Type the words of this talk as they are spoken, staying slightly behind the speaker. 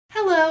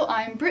Hello,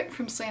 I'm Britt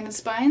from Slanted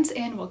Spines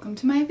and welcome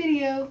to my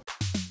video.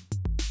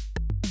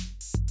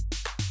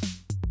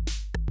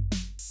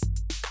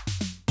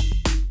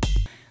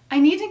 I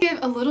need to give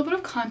a little bit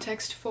of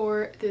context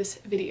for this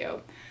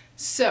video.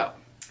 So,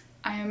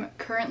 I am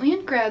currently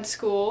in grad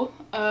school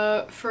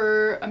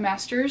for a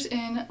master's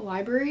in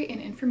library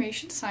and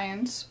information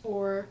science,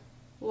 or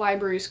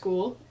library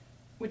school,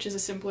 which is a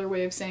simpler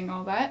way of saying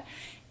all that.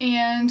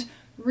 And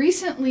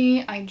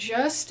recently I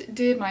just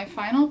did my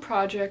final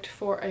project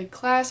for a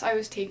class I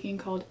was taking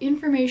called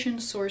Information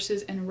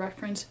Sources and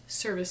Reference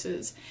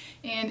Services.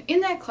 And in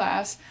that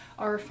class,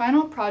 our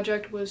final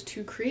project was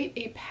to create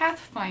a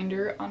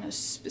pathfinder on a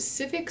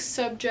specific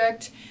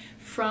subject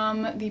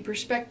from the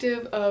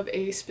perspective of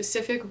a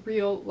specific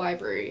real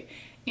library.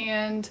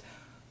 And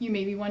you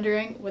may be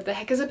wondering, what the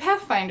heck is a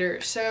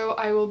pathfinder? So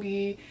I will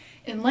be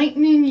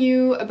enlightening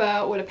you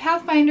about what a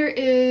pathfinder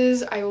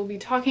is. I will be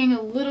talking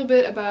a little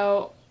bit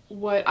about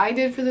what I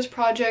did for this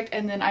project,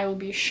 and then I will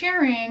be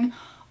sharing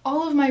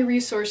all of my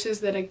resources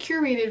that I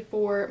curated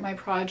for my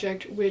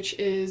project, which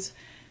is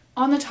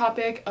on the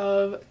topic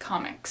of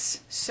comics.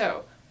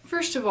 So,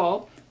 first of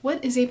all,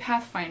 what is a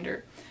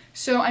pathfinder?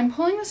 So I'm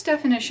pulling this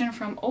definition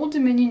from Old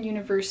Dominion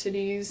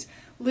University's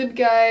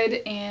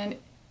LibGuide, and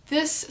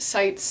this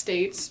site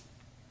states,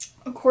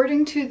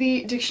 according to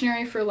the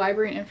Dictionary for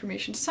Library and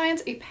Information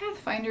Science, a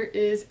pathfinder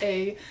is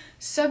a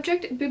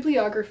subject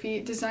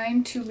bibliography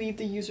designed to lead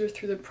the user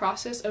through the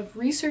process of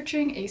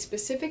researching a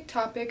specific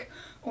topic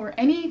or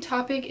any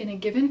topic in a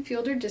given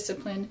field or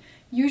discipline,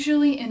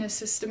 usually in a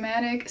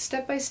systematic,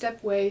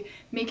 step-by-step way,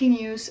 making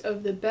use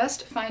of the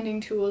best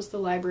finding tools the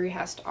library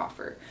has to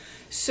offer.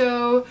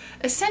 So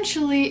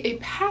essentially, a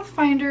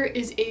pathfinder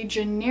is a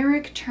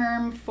generic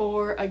term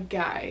for a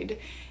guide,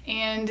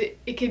 and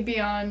it could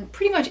be on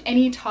pretty much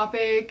any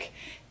topic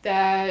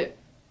that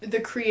the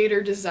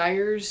creator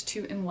desires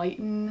to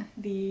enlighten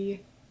the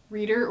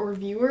reader or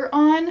viewer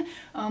on.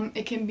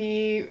 It can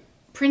be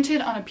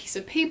printed on a piece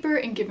of paper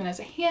and given as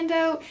a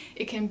handout.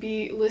 It can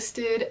be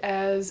listed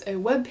as a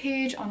web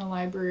page on a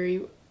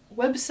library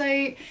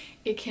website.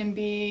 It can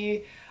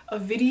be a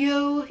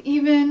video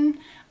even,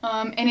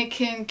 and it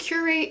can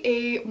curate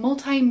a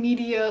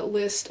multimedia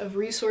list of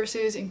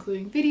resources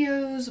including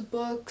videos,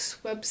 books,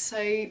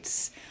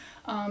 websites.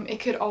 It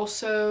could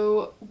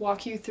also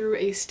walk you through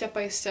a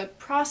step-by-step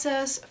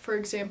process, for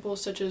example,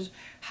 such as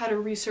how to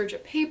research a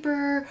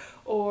paper,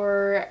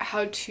 or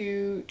how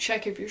to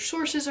check if your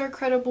sources are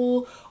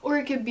credible, or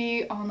it could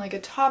be on like a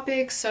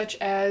topic such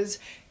as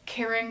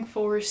caring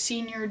for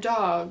senior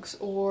dogs,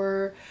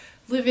 or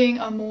living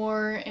a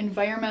more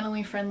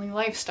environmentally friendly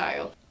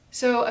lifestyle.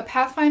 So a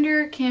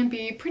pathfinder can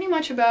be pretty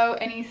much about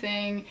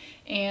anything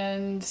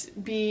and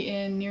be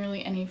in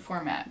nearly any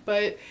format,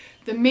 but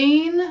the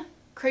main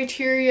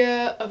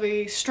criteria of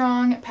a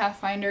strong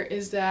pathfinder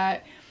is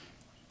that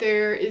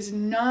there is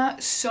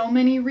not so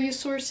many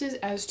resources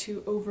as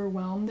to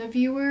overwhelm the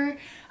viewer.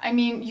 I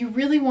mean, you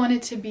really want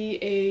it to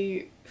be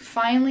a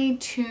finely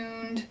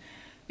tuned,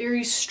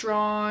 very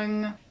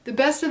strong, the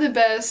best of the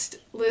best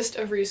list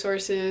of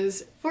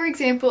resources. For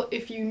example,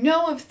 if you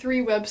know of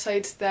 3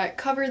 websites that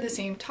cover the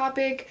same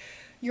topic,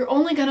 you're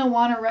only going to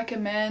want to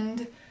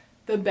recommend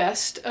the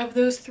best of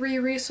those 3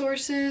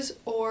 resources,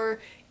 or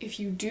if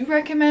you do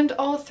recommend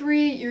all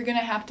 3, you're going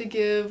to have to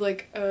give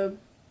like a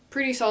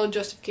pretty solid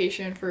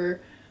justification for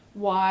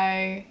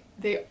why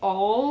they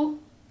all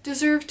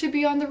deserve to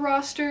be on the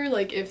roster,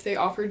 like if they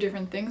offer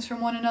different things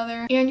from one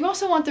another. And you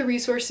also want the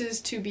resources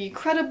to be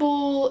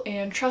credible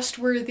and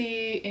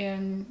trustworthy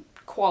and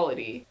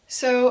quality.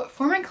 So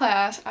for my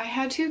class, I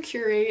had to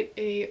curate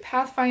a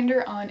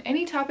pathfinder on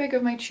any topic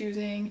of my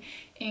choosing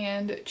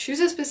and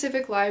choose a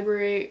specific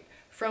library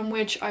from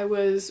which I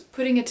was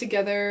putting it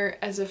together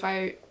as if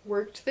I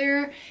worked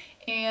there,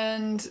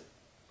 and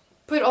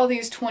put all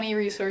these 20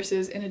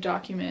 resources in a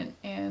document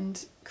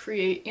and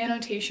create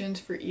annotations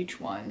for each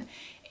one.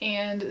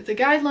 And the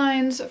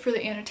guidelines for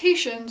the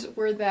annotations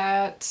were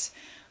that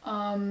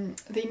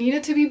they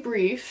needed to be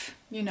brief,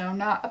 you know,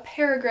 not a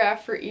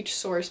paragraph for each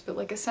source, but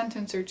like a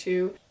sentence or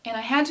 2. And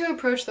I had to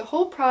approach the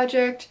whole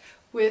project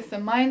with the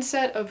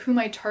mindset of who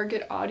my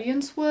target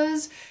audience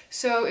was.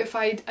 So if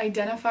I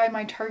identified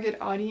my target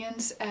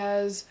audience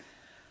as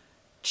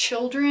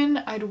children,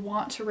 I'd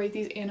want to write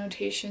these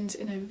annotations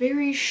in a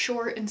very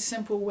short and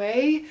simple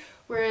way,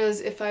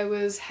 whereas if I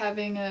was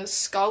having a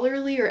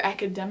scholarly or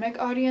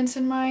academic audience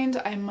in mind,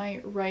 I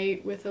might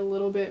write with a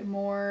little bit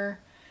more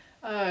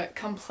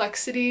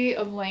complexity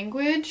of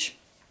language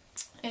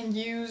and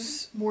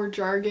use more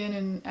jargon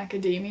and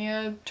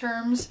academia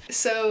terms.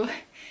 So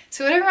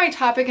whatever my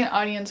topic and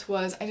audience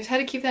was, I just had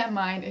to keep that in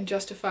mind and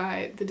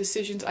justify the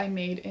decisions I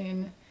made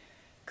in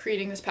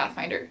creating this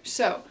pathfinder.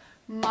 So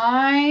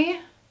my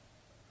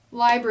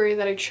library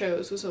that I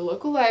chose was a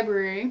local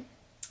library,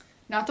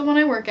 not the one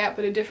I work at,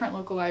 but a different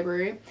local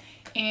library.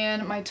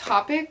 And my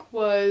topic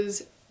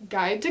was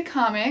Guide to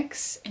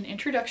Comics, an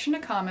Introduction to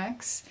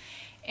Comics.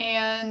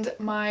 And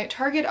my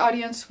target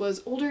audience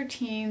was older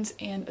teens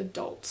and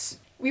adults.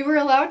 We were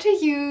allowed to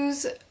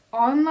use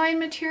online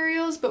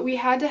materials, but we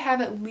had to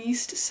have at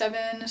least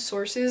 7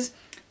 sources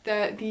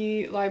that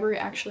the library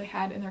actually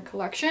had in their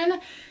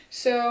collection.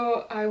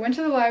 So I went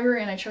to the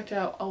library and I checked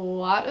out a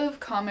lot of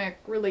comic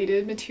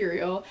related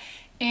material,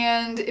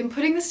 and in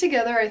putting this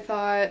together I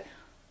thought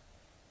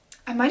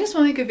I might as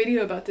well make a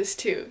video about this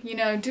too, you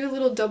know, do a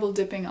little double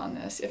dipping on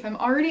this. If I'm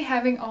already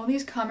having all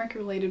these comic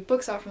related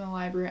books out from the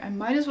library, I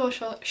might as well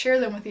share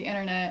them with the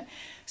internet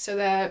so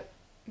that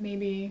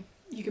maybe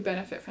you could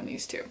benefit from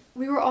these too.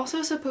 We were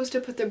also supposed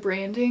to put the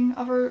branding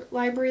of our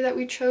library that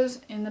we chose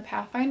in the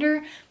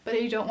Pathfinder, but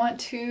I don't want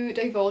to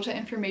divulge that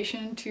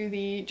information to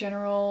the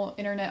general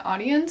internet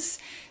audience,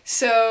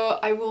 so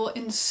I will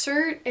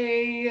insert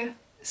a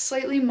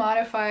slightly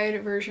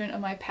modified version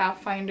of my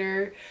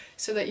Pathfinder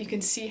so that you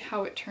can see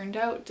how it turned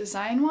out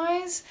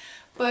design-wise.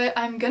 But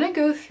I'm gonna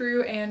go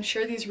through and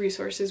share these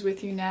resources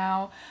with you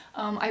now.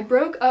 I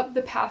broke up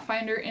the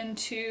Pathfinder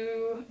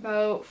into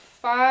about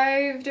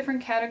 5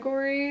 different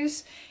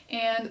categories,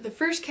 and the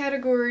first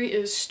category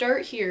is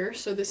Start Here.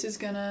 So this is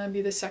gonna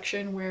be the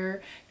section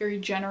where very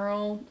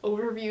general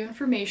overview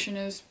information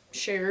is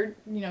shared,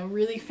 you know,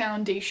 really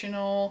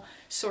foundational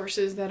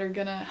sources that are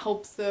gonna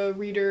help the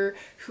reader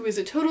who is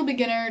a total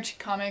beginner to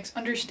comics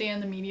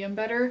understand the medium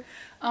better.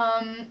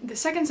 The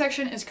second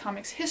section is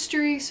comics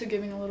history, so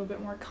giving a little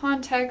bit more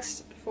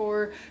context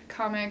for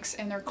comics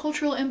and their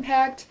cultural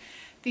impact.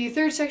 The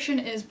third section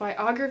is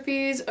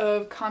biographies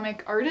of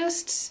comic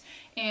artists,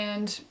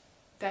 and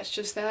that's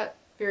just that,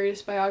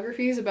 various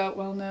biographies about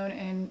well-known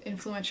and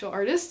influential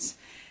artists.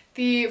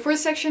 The fourth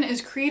section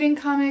is creating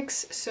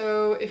comics,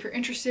 so if you're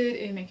interested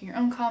in making your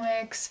own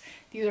comics,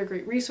 these are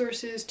great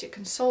resources to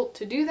consult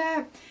to do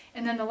that.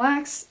 And then the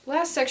last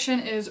section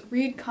is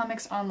read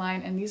comics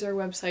online, and these are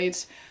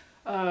websites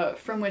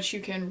from which you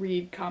can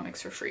read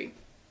comics for free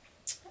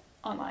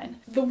online.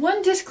 The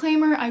one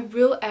disclaimer I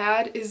will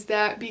add is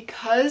that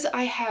because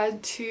I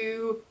had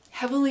to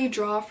heavily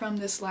draw from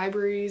this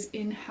library's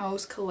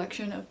in-house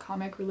collection of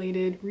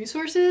comic-related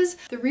resources,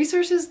 the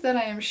resources that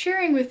I am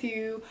sharing with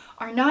you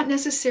are not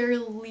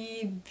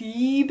necessarily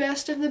the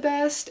best of the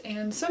best,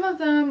 and some of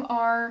them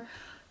are,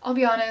 I'll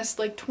be honest,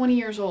 like 20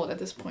 years old at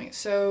this point,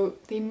 so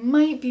they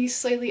might be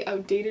slightly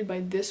outdated by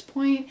this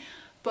point,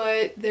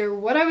 but they're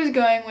what I was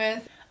going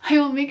with. I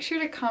will make sure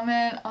to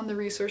comment on the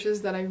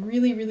resources that I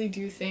really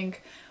do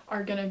think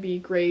are gonna be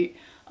great,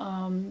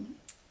 and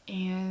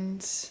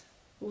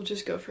we'll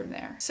just go from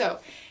there. So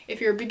if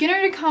you're a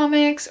beginner to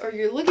comics or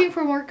you're looking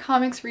for more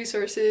comics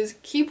resources,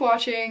 keep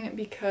watching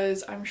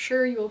because I'm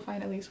sure you will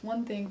find at least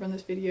one thing from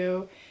this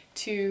video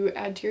to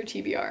add to your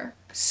TBR.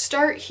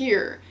 Start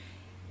Here.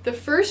 The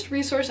first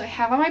resource I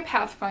have on my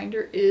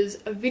Pathfinder is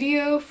a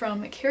video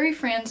from Carrie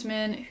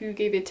Fransman, who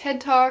gave a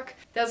TED Talk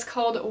that's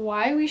called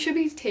Why We Should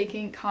Be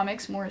Taking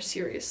Comics More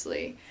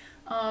Seriously.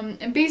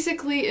 And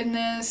basically in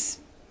this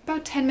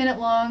about 10-minute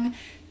long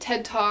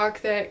TED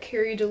Talk that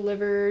Carrie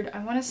delivered,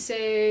 I want to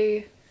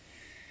say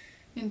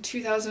in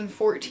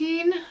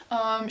 2014,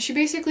 she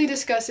basically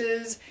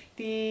discusses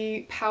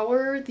the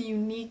power, the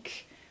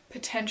unique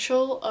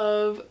potential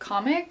of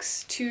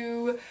comics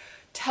to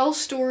tell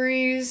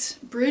stories,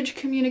 bridge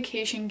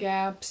communication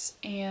gaps,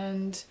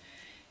 and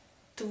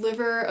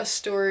deliver a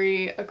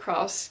story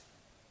across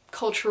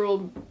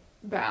cultural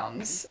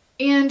bounds.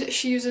 And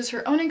she uses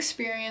her own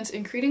experience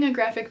in creating a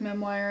graphic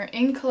memoir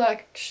in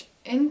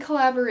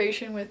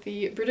collaboration with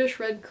the British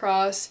Red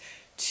Cross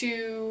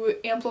to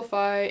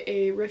amplify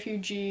a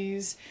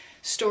refugee's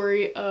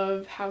story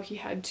of how he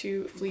had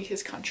to flee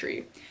his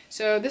country.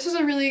 So this is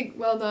a really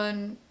well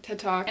done TED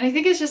Talk, and I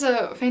think it's just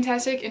a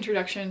fantastic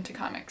introduction to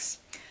comics.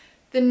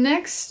 The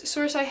next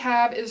source I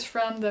have is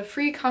from the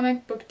Free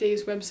Comic Book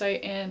Days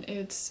website, and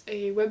it's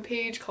a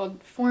webpage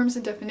called Forms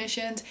and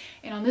Definitions,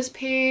 and on this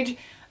page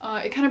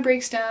it kind of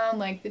breaks down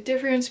like the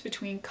difference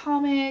between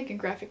comic and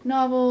graphic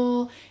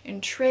novel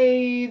and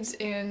trades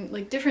and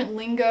like different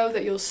lingo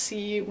that you'll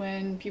see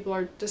when people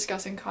are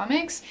discussing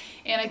comics.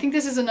 And I think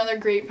this is another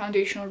great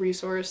foundational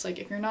resource. Like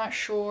if you're not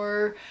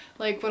sure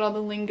like what all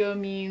the lingo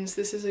means,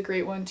 this is a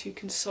great one to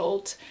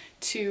consult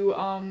to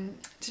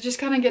just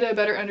kind of get a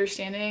better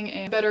understanding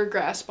and better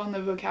grasp on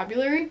the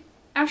vocabulary.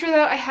 After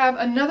that, I have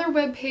another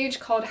webpage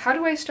called How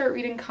Do I Start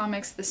Reading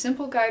Comics? The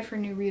Simple Guide for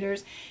New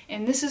Readers,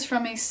 and this is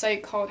from a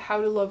site called How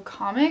to Love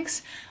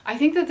Comics. I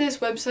think that this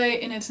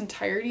website in its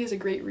entirety is a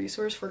great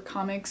resource for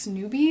comics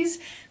newbies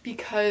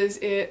because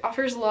it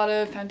offers a lot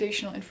of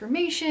foundational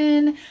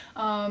information.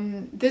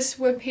 This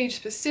webpage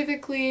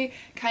specifically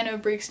kind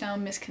of breaks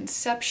down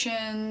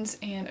misconceptions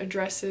and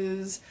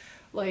addresses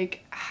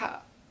like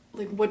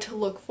what to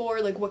look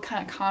for, like what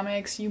kind of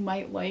comics you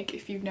might like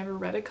if you've never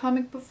read a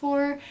comic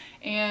before.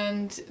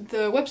 And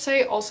the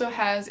website also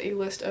has a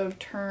list of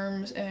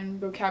terms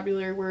and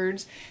vocabulary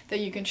words that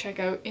you can check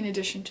out in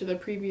addition to the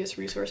previous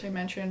resource I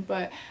mentioned.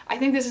 But I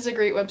think this is a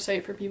great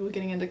website for people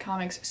getting into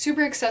comics.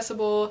 Super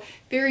accessible,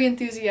 very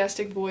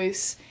enthusiastic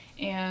voice,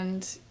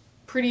 and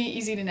pretty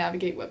easy to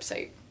navigate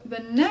website. The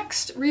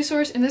next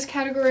resource in this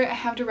category I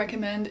have to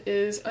recommend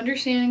is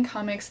Understanding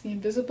Comics: The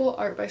Invisible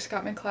Art by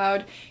Scott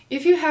McCloud.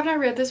 If you have not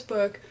read this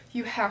book,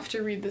 you have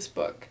to read this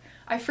book.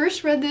 I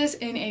first read this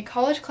in a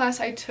college class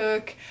I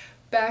took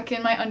back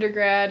in my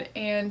undergrad,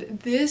 and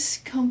this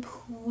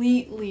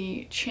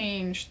completely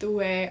changed the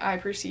way I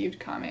perceived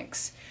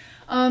comics.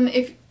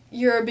 If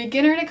you're a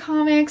beginner to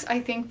comics, I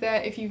think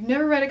that if you've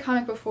never read a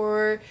comic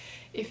before,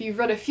 if you've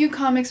read a few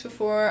comics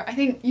before, I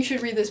think you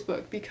should read this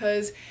book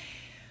because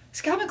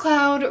Scott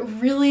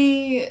McCloud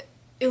really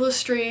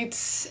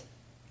illustrates,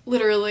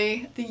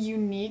 literally, the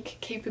unique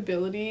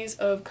capabilities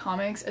of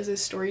comics as a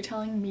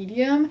storytelling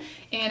medium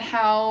and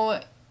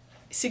how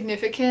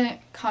significant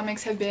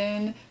comics have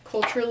been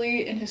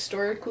culturally and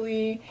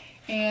historically,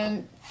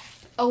 and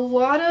a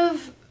lot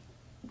of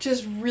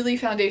just really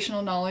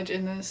foundational knowledge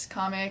in this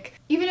comic.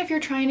 Even if you're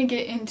trying to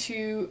get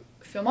into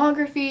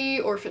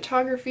filmography or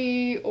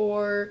photography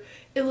or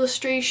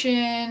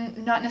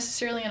illustration, not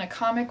necessarily in a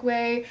comic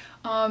way,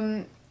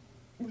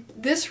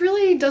 this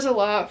really does a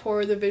lot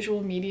for the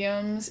visual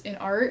mediums in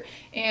art,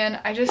 and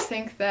I just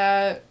think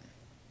that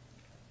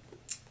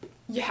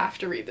you have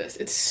to read this.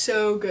 It's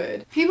so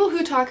good. People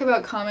who talk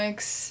about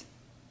comics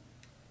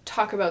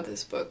talk about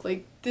this book.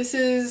 Like, this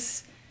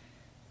is...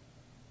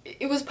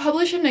 It was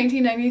published in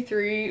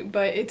 1993,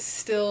 but it's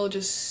still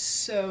just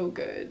so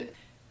good.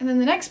 And then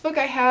the next book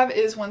I have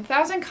is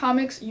 1000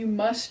 Comics You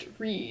Must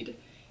Read.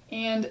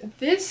 And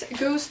this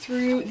goes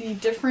through the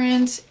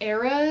different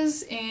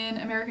eras in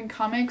American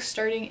comics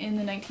starting in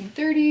the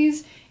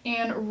 1930s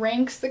and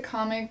ranks the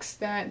comics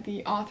that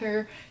the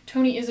author,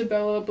 Tony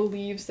Isabella,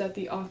 believes that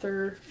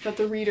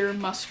the reader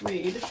must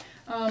read.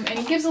 And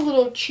he gives a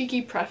little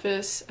cheeky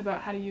preface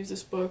about how to use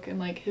this book and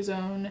like his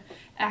own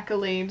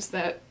accolades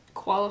that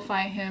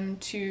qualify him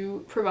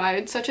to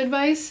provide such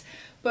advice.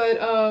 But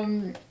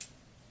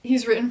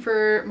he's written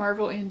for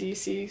Marvel and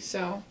DC,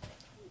 so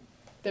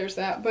there's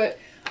that. But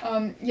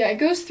yeah, it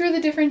goes through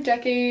the different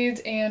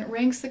decades and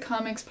ranks the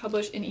comics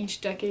published in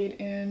each decade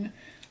in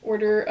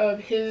order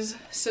of his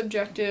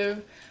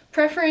subjective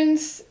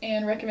preference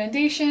and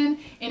recommendation,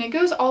 and it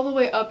goes all the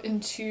way up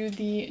into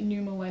the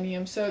new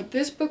millennium. So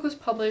this book was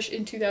published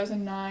in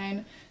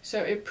 2009,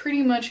 so it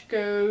pretty much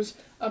goes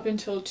up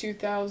until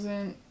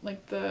 2000,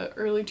 like the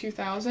early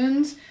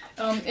 2000s.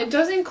 It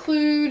does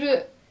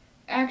include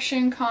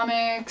action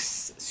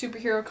comics,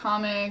 superhero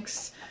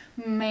comics,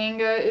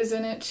 manga is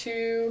in it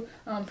too,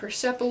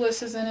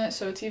 Persepolis is in it,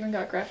 so it's even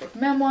got graphic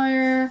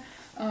memoir,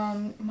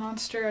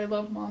 Monster, I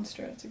love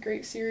Monster, it's a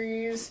great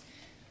series,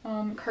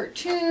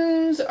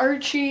 cartoons,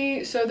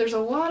 Archie, so there's a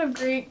lot of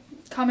great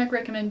comic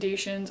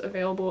recommendations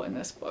available in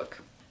this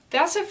book.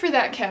 That's it for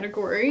that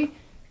category.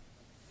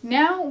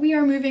 Now we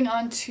are moving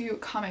on to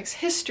comics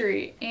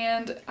history,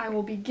 and I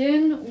will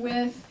begin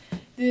with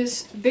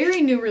this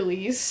very new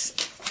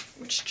release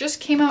which just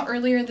came out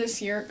earlier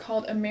this year,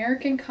 called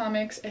American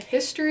Comics: A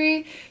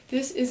History.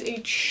 This is a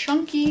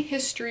chunky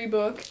history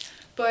book,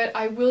 but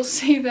I will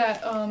say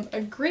that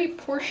a great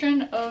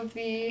portion of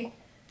the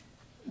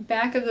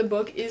back of the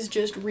book is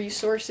just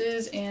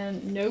resources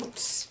and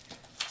notes.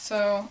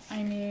 So,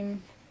 I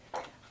mean,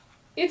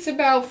 it's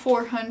about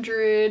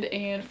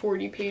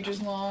 440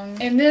 pages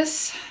long, and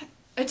this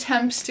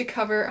attempts to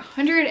cover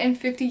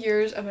 150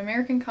 years of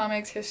American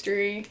comics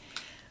history.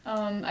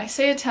 I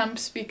say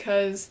attempts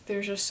because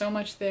there's just so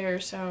much there,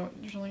 so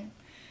there's only,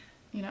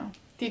 you know,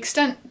 the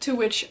extent to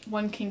which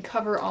one can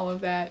cover all of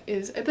that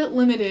is a bit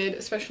limited,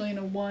 especially in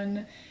a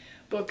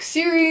one-book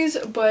series,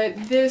 but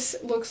this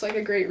looks like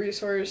a great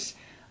resource.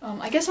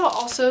 I guess I'll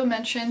also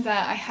mention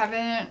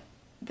that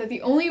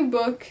the only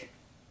book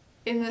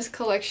in this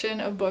collection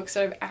of books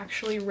that I've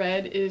actually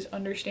read is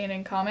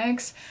Understanding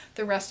Comics.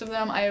 The rest of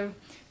them I've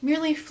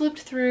merely flipped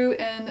through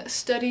and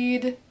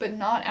studied, but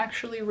not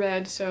actually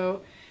read,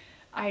 so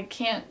I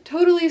can't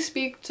totally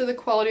speak to the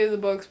quality of the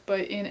books,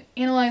 but in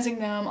analyzing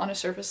them on a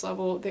surface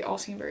level, they all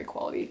seem very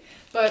quality.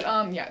 But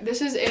yeah, this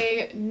is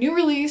a new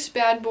release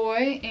bad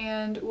boy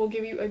and will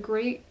give you a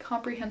great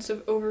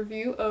comprehensive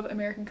overview of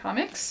American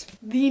comics.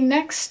 The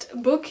next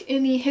book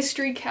in the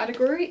history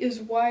category is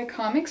Why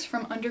Comics: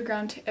 From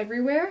Underground to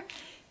Everywhere.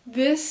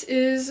 This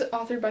is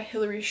authored by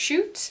Hilary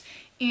Chute,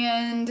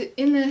 and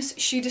in this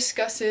she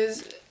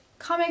discusses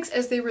comics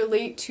as they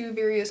relate to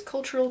various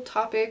cultural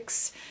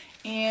topics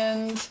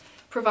and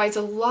provides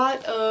a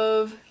lot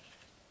of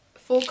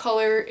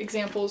full-color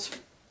examples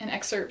and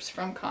excerpts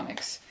from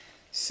comics.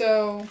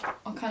 So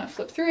I'll kind of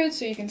flip through it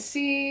so you can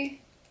see,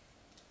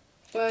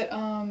 but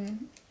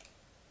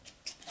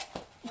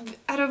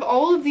out of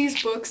all of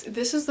these books,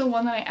 this is the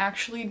one that I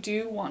actually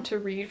do want to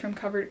read from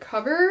cover to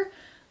cover.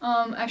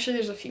 Actually,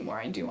 there's a few more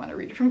I do want to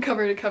read from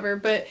cover to cover,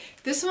 but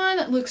this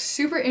one looks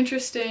super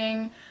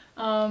interesting.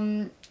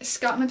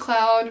 Scott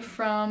McCloud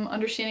from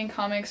Understanding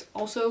Comics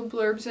also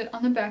blurbs it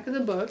on the back of the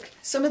book.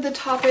 Some of the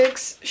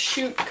topics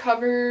Chute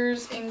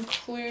covers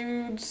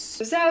includes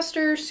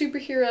disaster,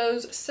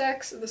 superheroes,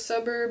 sex, the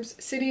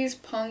suburbs, cities,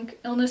 punk,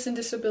 illness and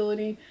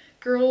disability,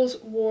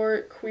 girls,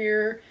 war,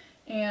 queer,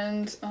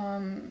 and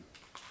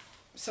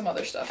some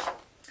other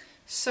stuff.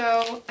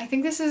 So I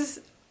think this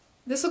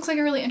looks like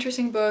a really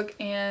interesting book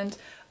and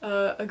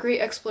a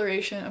great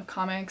exploration of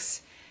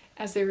comics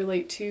as they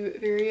relate to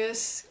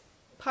various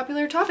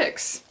popular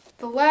topics.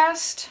 The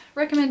last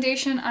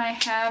recommendation I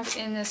have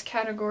in this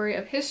category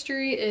of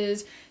history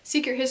is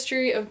Secret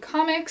History of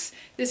Comics.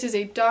 This is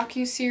a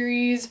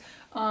docu-series.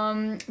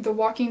 The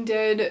Walking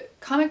Dead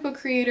comic book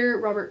creator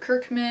Robert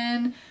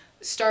Kirkman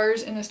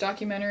stars in this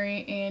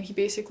documentary, and he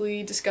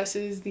basically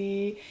discusses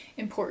the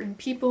important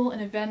people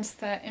and events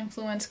that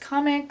influence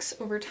comics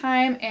over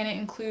time, and it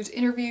includes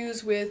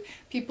interviews with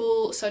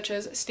people such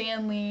as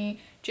Stan Lee,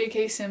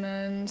 J.K.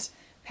 Simmons,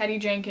 Patty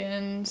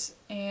Jenkins,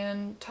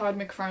 and Todd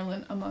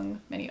McFarlane, among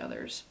many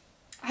others.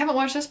 I haven't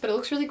watched this, but it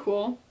looks really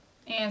cool,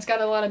 and it's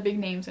got a lot of big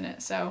names in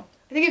it, so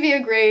I think it'd be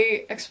a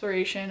great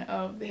exploration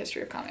of the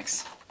history of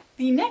comics.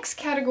 The next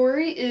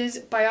category is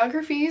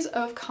biographies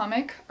of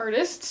comic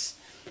artists.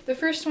 The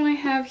first one I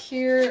have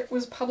here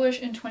was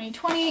published in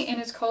 2020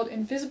 and is called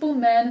Invisible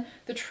Men,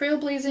 the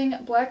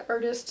Trailblazing Black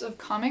Artists of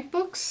Comic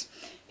Books.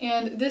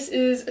 And this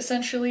is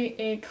essentially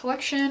a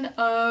collection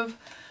of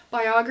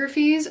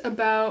biographies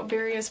about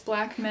various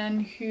black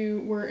men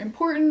who were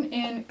important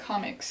in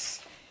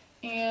comics.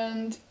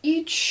 And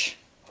each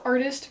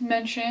artist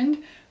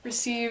mentioned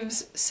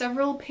receives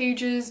several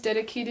pages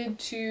dedicated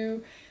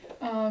to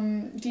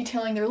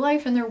detailing their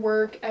life and their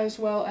work, as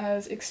well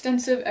as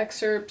extensive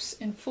excerpts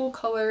in full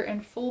color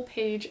and full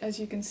page, as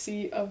you can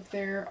see, of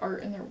their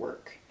art and their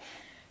work.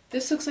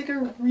 This looks like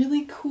a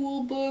really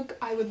cool book.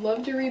 I would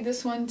love to read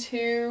this one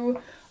too.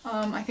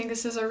 I think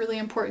this is a really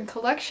important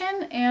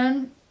collection,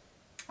 and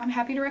I'm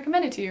happy to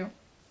recommend it to you.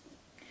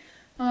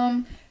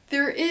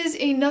 There is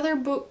another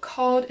book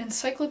called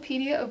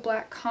Encyclopedia of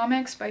Black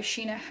Comics by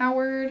Sheena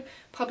Howard,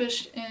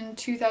 published in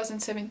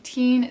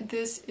 2017.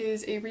 This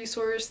is a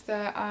resource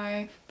that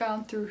I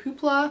found through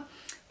Hoopla,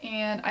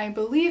 and I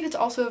believe it's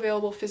also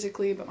available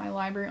physically, but my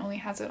library only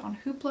has it on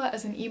Hoopla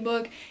as an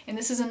ebook. And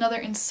this is another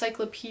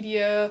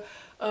encyclopedia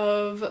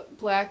of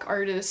black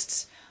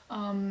artists.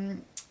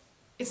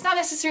 It's not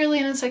necessarily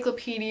an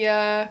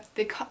encyclopedia.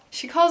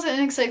 She calls it an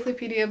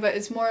encyclopedia, but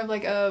it's more of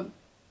like a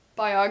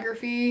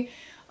biography.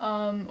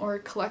 Or a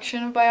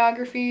collection of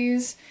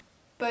biographies,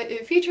 but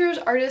it features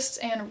artists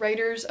and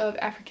writers of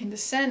African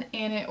descent,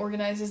 and it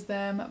organizes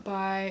them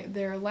by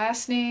their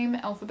last name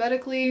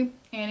alphabetically,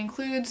 and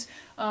includes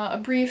a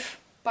brief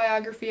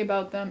biography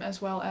about them,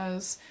 as well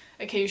as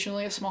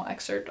occasionally a small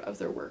excerpt of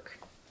their work.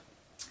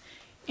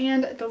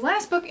 And the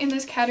last book in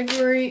this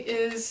category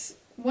is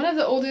one of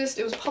the oldest.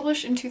 It was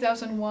published in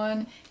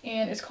 2001,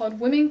 and it's called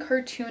Women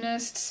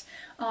Cartoonists.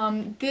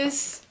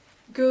 This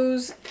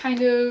goes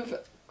kind of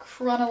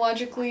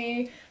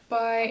chronologically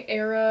by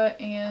era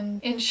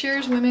and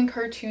shares women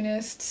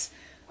cartoonists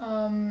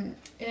in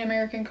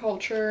American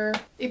culture.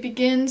 It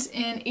begins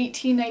in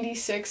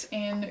 1896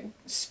 and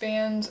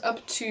spans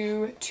up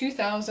to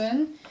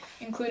 2000,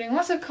 including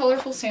lots of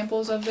colorful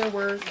samples of their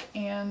work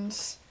and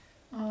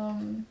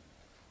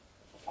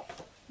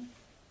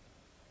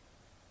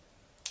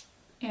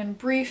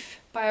brief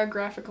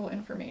biographical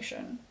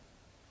information.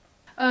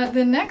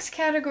 The next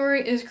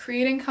category is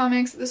creating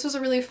comics. This was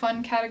a really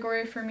fun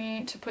category for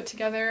me to put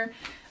together.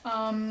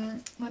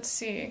 Let's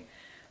see.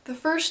 The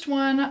first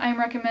one I'm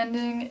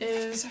recommending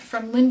is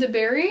from Linda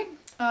Berry.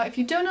 If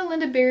you don't know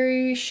Linda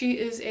Berry, she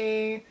is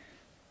a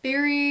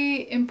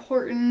very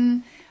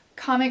important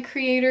comic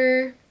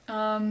creator.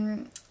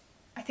 I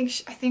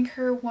think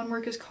her one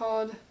work is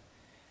called,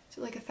 is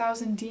it like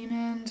 1,000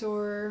 Demons,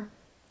 or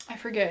I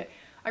forget.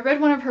 I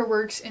read one of her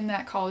works in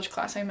that college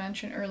class I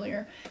mentioned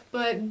earlier,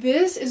 but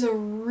this is a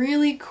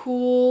really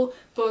cool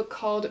book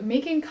called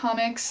Making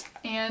Comics,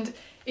 and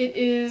it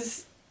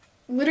is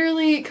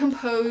literally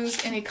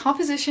composed in a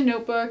composition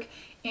notebook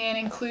and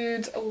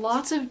includes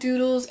lots of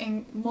doodles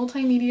and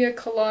multimedia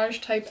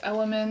collage type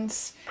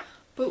elements.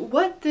 But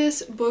what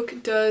this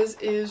book does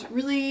is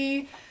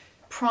really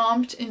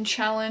prompt and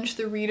challenge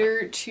the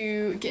reader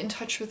to get in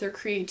touch with their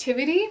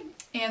creativity.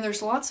 And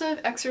there's lots of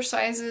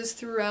exercises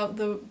throughout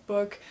the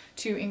book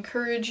to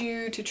encourage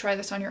you to try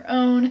this on your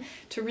own,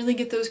 to really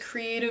get those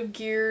creative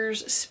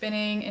gears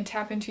spinning and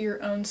tap into your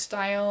own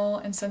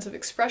style and sense of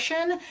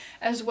expression,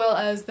 as well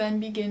as then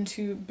begin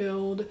to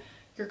build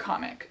your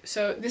comic.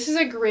 So this is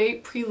a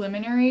great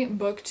preliminary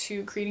book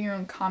to creating your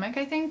own comic,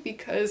 I think,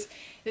 because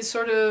it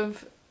sort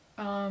of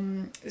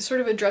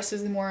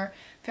addresses the more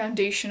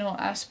foundational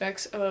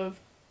aspects of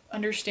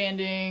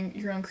understanding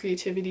your own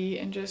creativity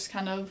and just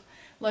kind of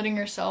letting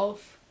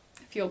yourself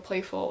feel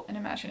playful and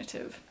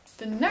imaginative.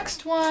 The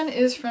next one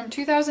is from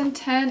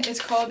 2010. It's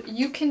called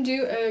You Can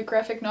Do a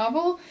Graphic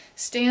Novel.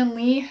 Stan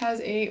Lee has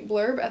a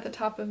blurb at the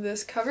top of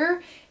this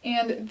cover,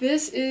 and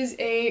this is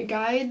a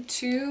guide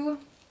to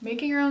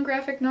making your own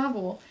graphic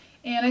novel.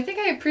 And I think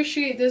I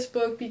appreciate this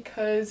book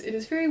because it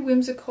is very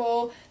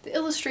whimsical. The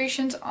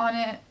illustrations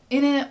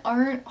in it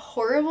aren't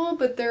horrible,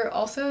 but they're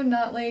also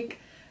not like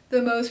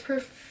the most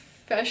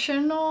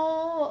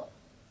professional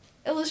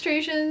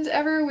illustrations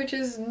ever, which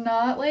is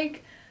not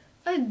like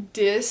a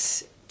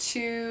diss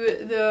to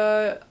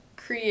the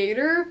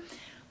creator,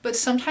 but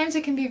sometimes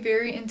it can be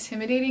very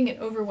intimidating and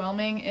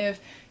overwhelming if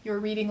you're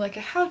reading like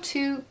a how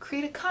to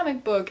create a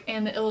comic book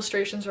and the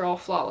illustrations are all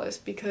flawless,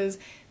 because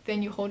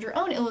then you hold your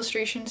own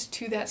illustrations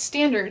to that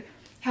standard.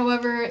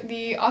 However,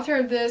 the author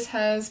of this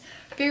has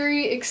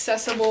very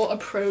accessible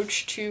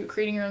approach to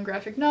creating your own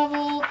graphic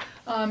novel,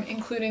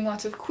 including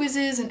lots of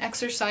quizzes and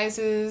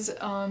exercises,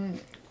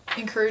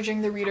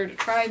 encouraging the reader to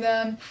try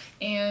them,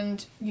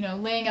 and, you know,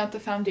 laying out the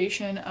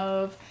foundation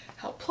of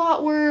how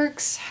plot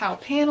works, how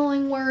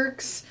paneling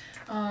works,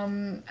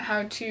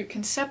 how to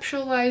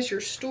conceptualize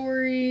your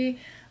story,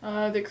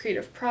 the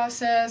creative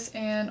process,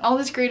 and all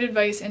this great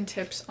advice and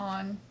tips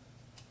on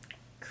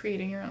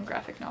creating your own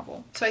graphic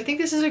novel. So I think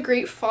this is a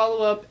great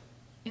follow-up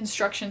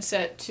instruction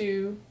set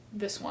to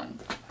this one.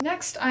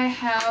 Next I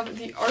have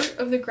The Art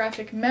of the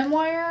Graphic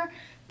Memoir.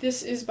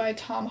 This is by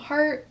Tom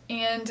Hart,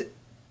 and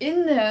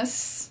in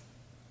this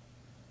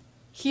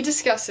he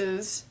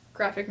discusses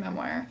graphic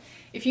memoir.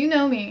 If you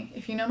know me,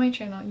 if you know my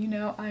channel, you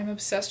know I'm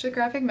obsessed with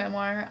graphic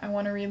memoir. I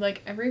want to read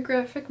like every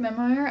graphic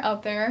memoir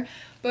out there,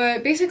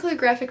 but basically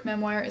graphic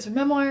memoir is a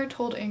memoir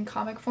told in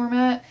comic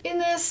format. In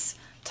this,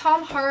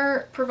 Tom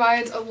Hart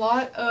provides a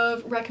lot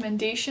of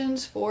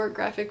recommendations for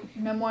graphic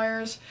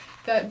memoirs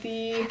that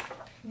the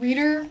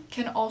reader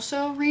can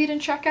also read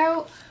and check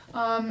out,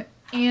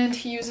 and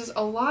he uses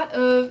a lot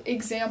of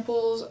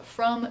examples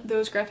from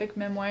those graphic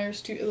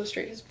memoirs to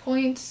illustrate his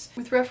points,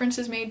 with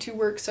references made to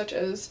works such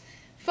as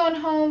Fun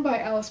Home by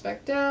Alison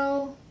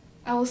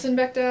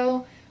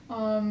Bechdel,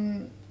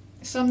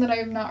 some that I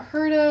have not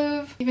heard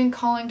of, even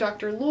Calling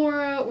Dr.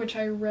 Laura, which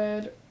I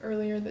read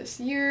earlier this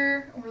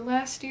year, or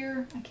last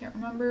year, I can't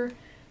remember,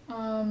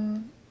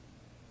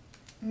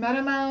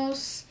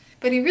 MetaMouse.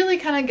 But he really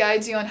kind of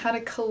guides you on how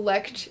to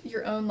collect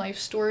your own life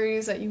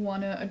stories that you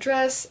want to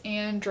address,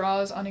 and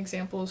draws on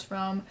examples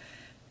from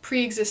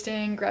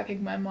pre-existing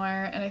graphic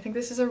memoir, and I think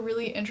this is a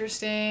really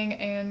interesting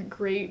and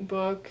great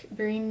book,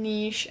 very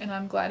niche, and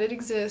I'm glad it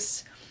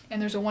exists,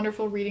 and there's a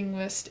wonderful reading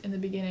list in the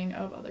beginning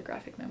of other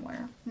graphic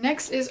memoir.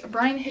 Next is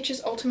Brian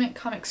Hitch's Ultimate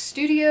Comic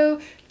Studio.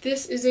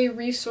 This is a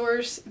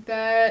resource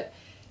that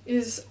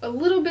is a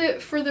little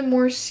bit for the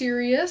more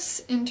serious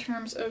in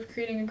terms of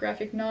creating a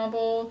graphic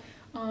novel.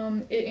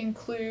 It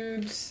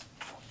includes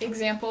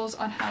examples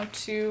on how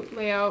to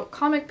lay out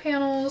comic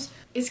panels.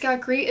 It's got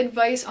great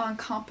advice on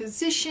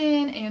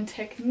composition and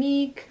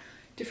technique,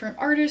 different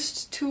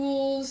artist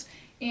tools,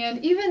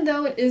 and even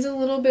though it is a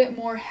little bit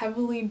more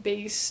heavily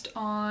based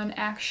on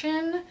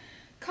action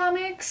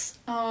comics,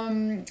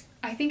 I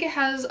think it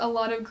has a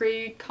lot of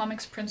great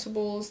comics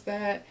principles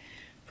that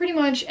pretty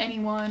much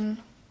anyone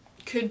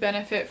could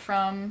benefit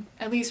from,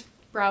 at least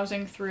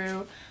browsing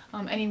through.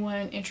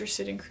 Anyone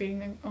interested in creating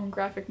their own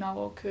graphic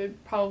novel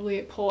could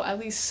probably pull at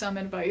least some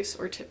advice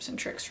or tips and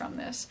tricks from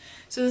this.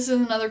 So this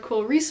is another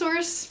cool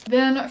resource.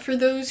 Then for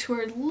those who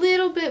are a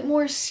little bit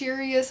more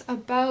serious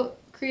about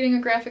creating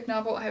a graphic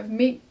novel, I have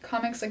Make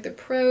Comics Like the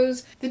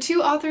Pros. The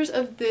two authors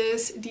of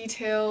this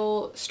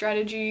detail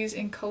strategies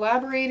in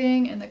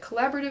collaborating and the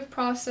collaborative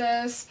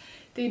process.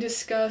 They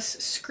discuss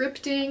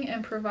scripting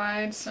and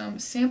provide some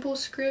sample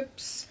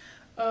scripts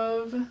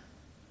of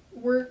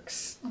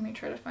works. Let me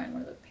try to find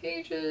one of the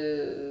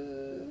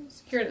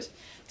pages. Here it is.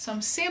 Some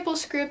sample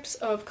scripts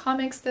of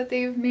comics that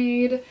they've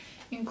made,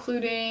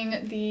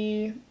 including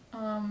the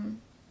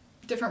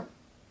different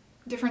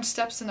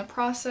steps in the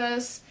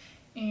process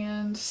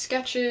and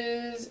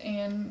sketches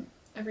and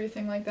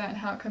everything like that and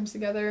how it comes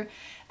together,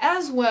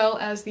 as well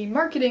as the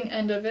marketing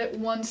end of it.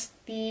 Once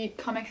the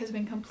comic has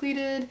been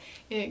completed,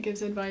 it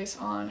gives advice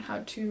on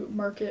how to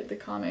market the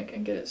comic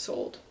and get it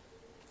sold,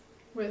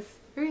 with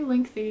very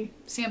lengthy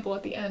sample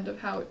at the end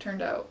of how it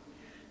turned out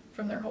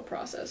from their whole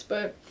process.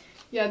 But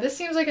yeah, this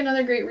seems like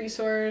another great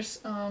resource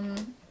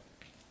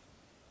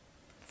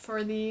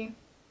for the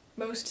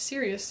most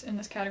serious in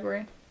this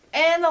category.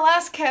 And the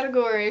last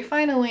category,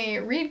 finally,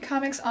 read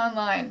comics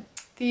online.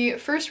 The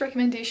first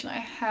recommendation I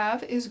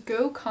have is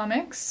Go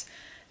Comics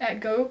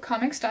at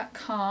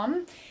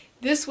gocomics.com.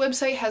 This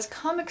website has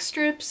comic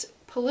strips,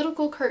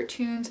 political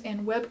cartoons,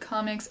 and web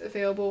comics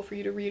available for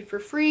you to read for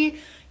free.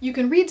 You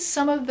can read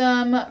some of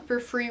them for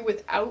free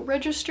without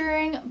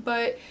registering,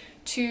 but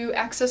to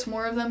access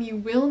more of them you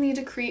will need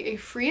to create a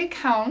free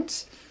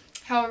account.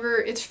 However,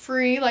 it's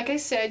free, like I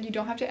said, you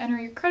don't have to enter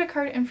your credit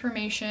card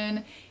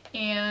information,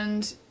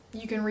 and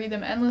you can read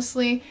them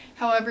endlessly.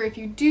 However, if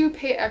you do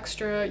pay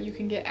extra, you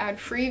can get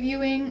ad-free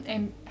viewing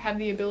and have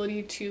the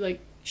ability to like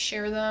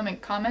share them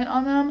and comment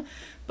on them.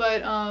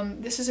 But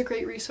this is a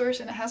great resource,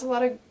 and it has a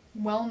lot of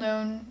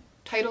well-known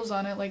titles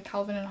on it, like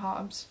Calvin and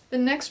Hobbes. The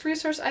next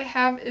resource I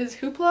have is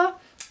Hoopla,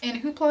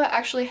 and Hoopla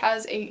actually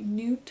has a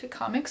new to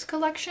comics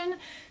collection,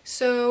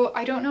 so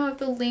I don't know if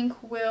the link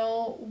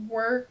will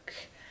work.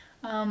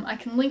 I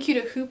can link you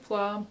to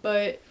Hoopla,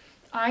 but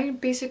I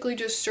basically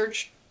just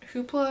searched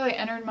Hoopla. I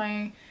entered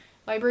my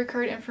library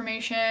card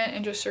information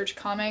and just searched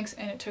comics,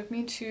 and it took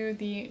me to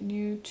the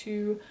new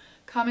to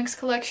comics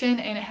collection,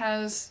 and it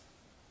has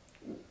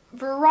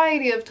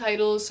variety of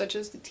titles such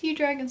as the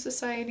T-Dragon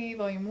Society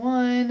Volume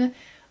 1,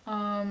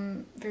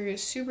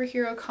 various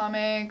superhero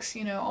comics,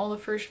 you know, all the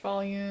first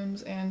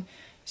volumes, and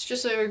it's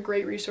just a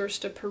great resource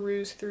to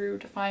peruse through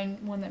to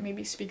find one that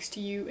maybe speaks to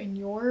you and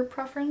your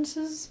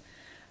preferences.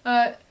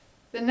 The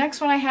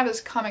next one I have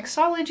is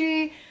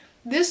Comixology.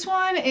 This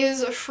one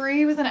is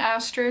free with an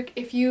asterisk.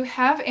 If you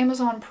have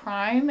Amazon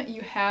Prime,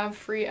 you have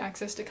free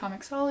access to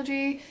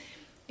Comixology.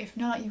 If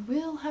not, you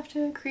will have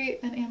to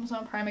create an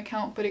Amazon Prime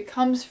account, but it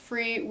comes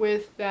free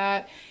with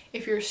that.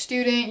 If you're a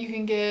student, you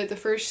can get the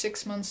first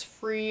 6 months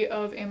free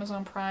of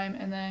Amazon Prime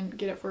and then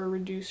get it for a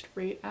reduced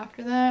rate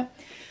after that.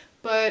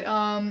 But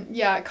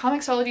yeah,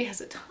 Comixology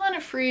has a ton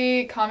of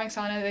free comics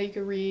on it that you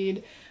could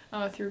read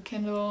through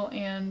Kindle,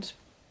 and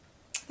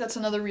that's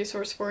another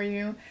resource for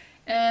you.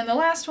 And the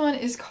last one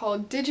is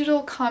called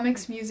Digital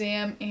Comics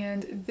Museum,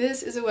 and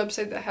this is a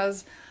website that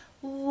has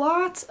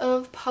lots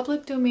of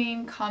public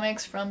domain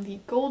comics from the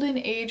golden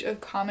age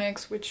of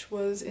comics, which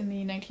was in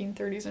the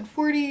 1930s and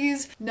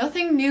 40s.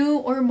 Nothing new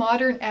or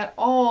modern at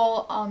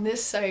all on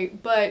this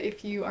site, but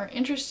if you are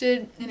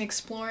interested in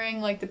exploring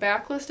like the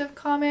backlist of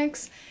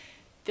comics,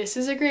 this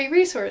is a great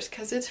resource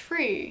because it's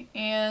free.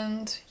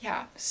 And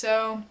yeah,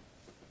 so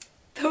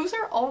those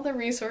are all the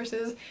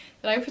resources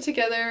that I put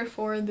together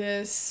for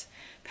this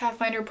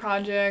Pathfinder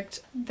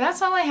project.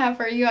 That's all I have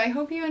for you. I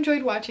hope you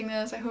enjoyed watching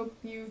this. I hope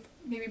you've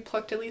maybe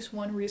plucked at least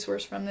one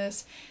resource from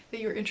this that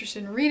you're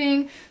interested in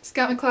reading.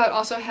 Scott McCloud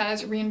also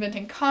has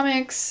Reinventing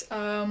Comics,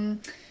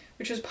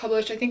 which was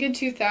published I think in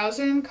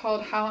 2000,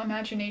 called How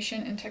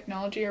Imagination and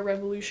Technology Are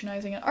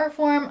Revolutionizing an Art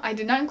Form. I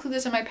did not include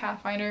this in my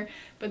Pathfinder,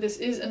 but this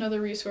is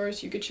another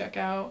resource you could check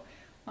out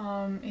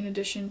in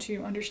addition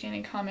to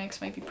understanding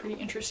comics. Might be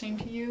pretty interesting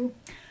to you.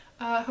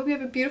 Hope you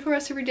have a beautiful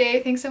rest of your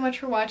day. Thanks so much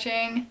for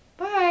watching.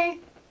 Bye!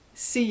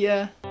 See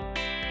ya!